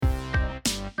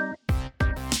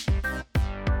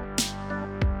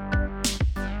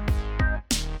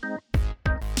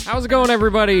How's it going,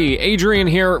 everybody? Adrian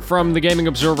here from the Gaming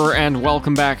Observer, and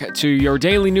welcome back to your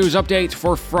daily news update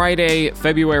for Friday,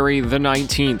 February the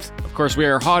 19th. Of course, we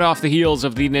are hot off the heels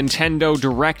of the Nintendo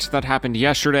Direct that happened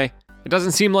yesterday. It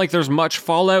doesn't seem like there's much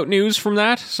Fallout news from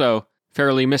that, so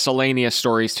fairly miscellaneous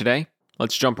stories today.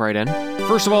 Let's jump right in.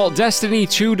 First of all, Destiny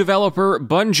 2 developer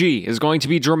Bungie is going to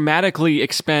be dramatically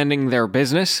expanding their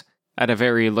business at a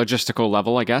very logistical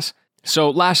level, I guess.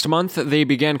 So last month, they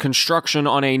began construction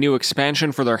on a new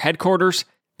expansion for their headquarters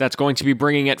that's going to be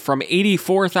bringing it from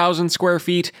 84,000 square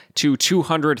feet to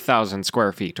 200,000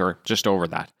 square feet, or just over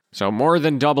that. So more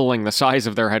than doubling the size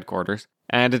of their headquarters,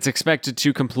 and it's expected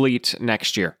to complete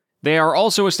next year. They are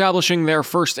also establishing their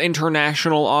first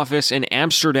international office in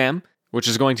Amsterdam, which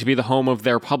is going to be the home of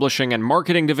their publishing and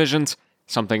marketing divisions,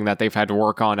 something that they've had to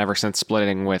work on ever since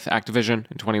splitting with Activision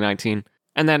in 2019.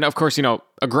 And then, of course,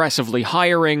 aggressively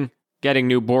hiring, getting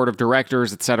new board of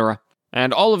directors, etc.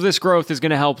 And all of this growth is going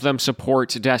to help them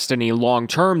support Destiny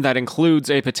long-term. That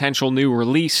includes a potential new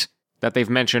release that they've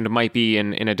mentioned might be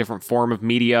in a different form of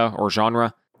media or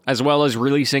genre, as well as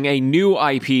releasing a new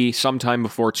IP sometime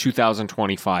before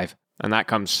 2025. And that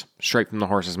comes straight from the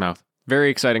horse's mouth.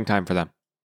 Very exciting time for them.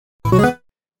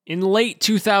 In late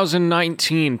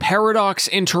 2019, Paradox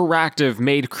Interactive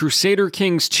made Crusader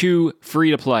Kings 2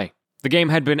 free-to-play. The game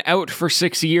had been out for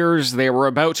 6 years. They were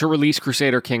about to release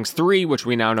Crusader Kings 3, which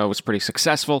we now know was pretty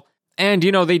successful. And,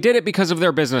 they did it because of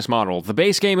their business model. The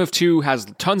base game of 2 has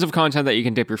tons of content that you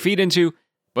can dip your feet into,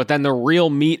 but then the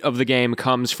real meat of the game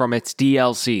comes from its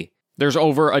DLC. There's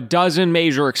over a dozen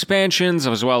major expansions,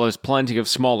 as well as plenty of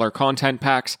smaller content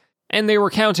packs, and they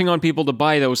were counting on people to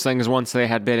buy those things once they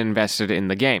had been invested in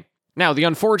the game. Now, the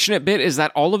unfortunate bit is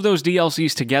that all of those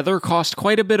DLCs together cost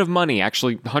quite a bit of money,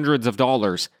 actually hundreds of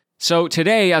dollars. So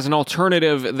today, as an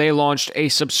alternative, they launched a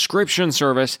subscription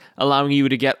service allowing you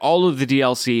to get all of the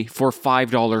DLC for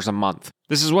 $5 a month.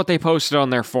 This is what they posted on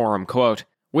their forum, quote,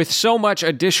 "With so much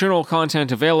additional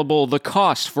content available, the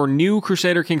cost for new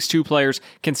Crusader Kings 2 players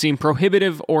can seem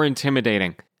prohibitive or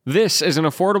intimidating. This is an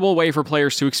affordable way for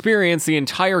players to experience the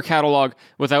entire catalog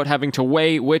without having to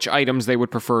weigh which items they would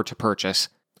prefer to purchase."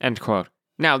 End quote.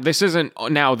 Now, this isn't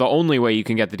now the only way you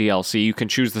can get the DLC. You can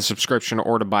choose the subscription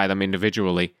or to buy them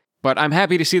individually. But I'm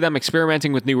happy to see them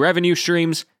experimenting with new revenue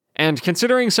streams, and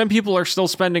considering some people are still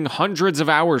spending hundreds of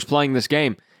hours playing this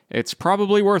game, it's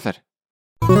probably worth it.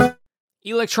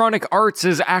 Electronic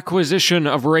Arts' acquisition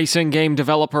of racing game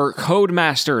developer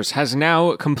Codemasters has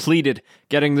now completed,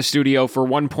 getting the studio for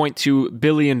 $1.2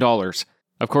 billion.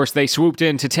 Of course, they swooped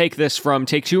in to take this from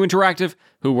Take-Two Interactive,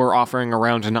 who were offering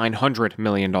around $900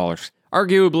 million.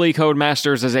 Arguably,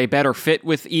 Codemasters is a better fit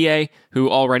with EA, who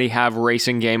already have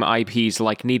racing game IPs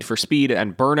like Need for Speed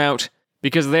and Burnout,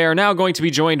 because they are now going to be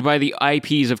joined by the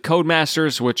IPs of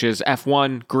Codemasters, which is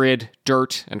F1, Grid,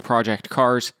 Dirt, and Project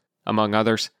Cars, among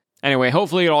others. Anyway,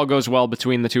 hopefully it all goes well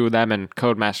between the two of them and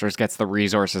Codemasters gets the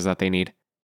resources that they need.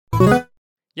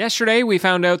 Yesterday, we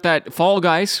found out that Fall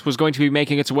Guys was going to be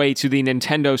making its way to the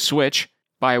Nintendo Switch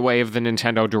by way of the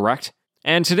Nintendo Direct.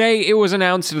 And today, it was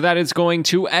announced that it's going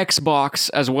to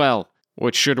Xbox as well,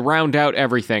 which should round out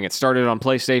everything. It started on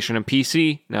PlayStation and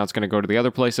PC, now it's going to go to the other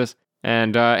places.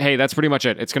 And hey, that's pretty much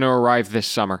it. It's going to arrive this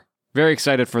summer. Very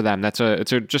excited for them.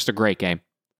 It's just a great game.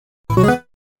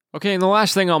 Okay, and the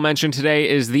last thing I'll mention today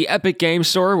is the Epic Game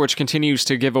Store, which continues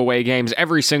to give away games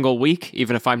every single week,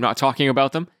 even if I'm not talking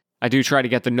about them. I do try to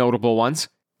get the notable ones.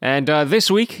 And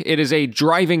this week, it is a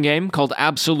driving game called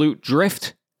Absolute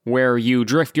Drift, where you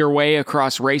drift your way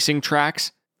across racing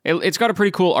tracks. It's got a pretty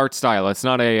cool art style. It's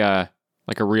not a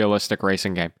realistic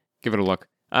racing game. Give it a look.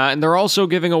 And they're also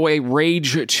giving away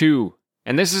Rage 2.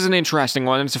 And this is an interesting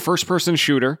one. It's a first-person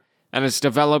shooter, and it's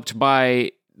developed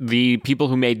by the people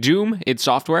who made Doom, id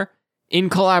Software, in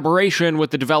collaboration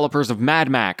with the developers of Mad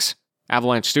Max,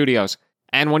 Avalanche Studios.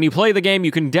 And when you play the game,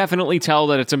 you can definitely tell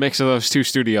that it's a mix of those two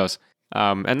studios.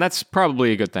 And that's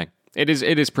probably a good thing. It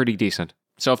is pretty decent.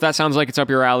 So if that sounds like it's up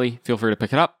your alley, feel free to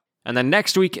pick it up. And then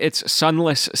next week, it's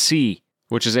Sunless Sea,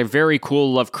 which is a very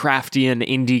cool Lovecraftian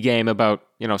indie game about,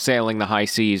 sailing the high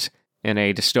seas in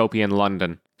a dystopian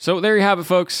London. So there you have it,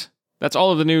 folks. That's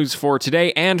all of the news for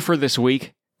today and for this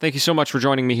week. Thank you so much for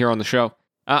joining me here on the show.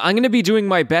 I'm going to be doing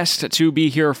my best to be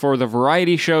here for the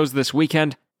variety shows this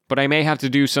weekend, but I may have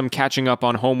to do some catching up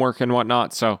on homework and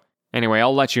whatnot, so anyway,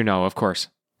 I'll let you know, of course.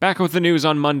 Back with the news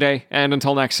on Monday, and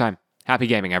until next time, happy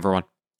gaming, everyone.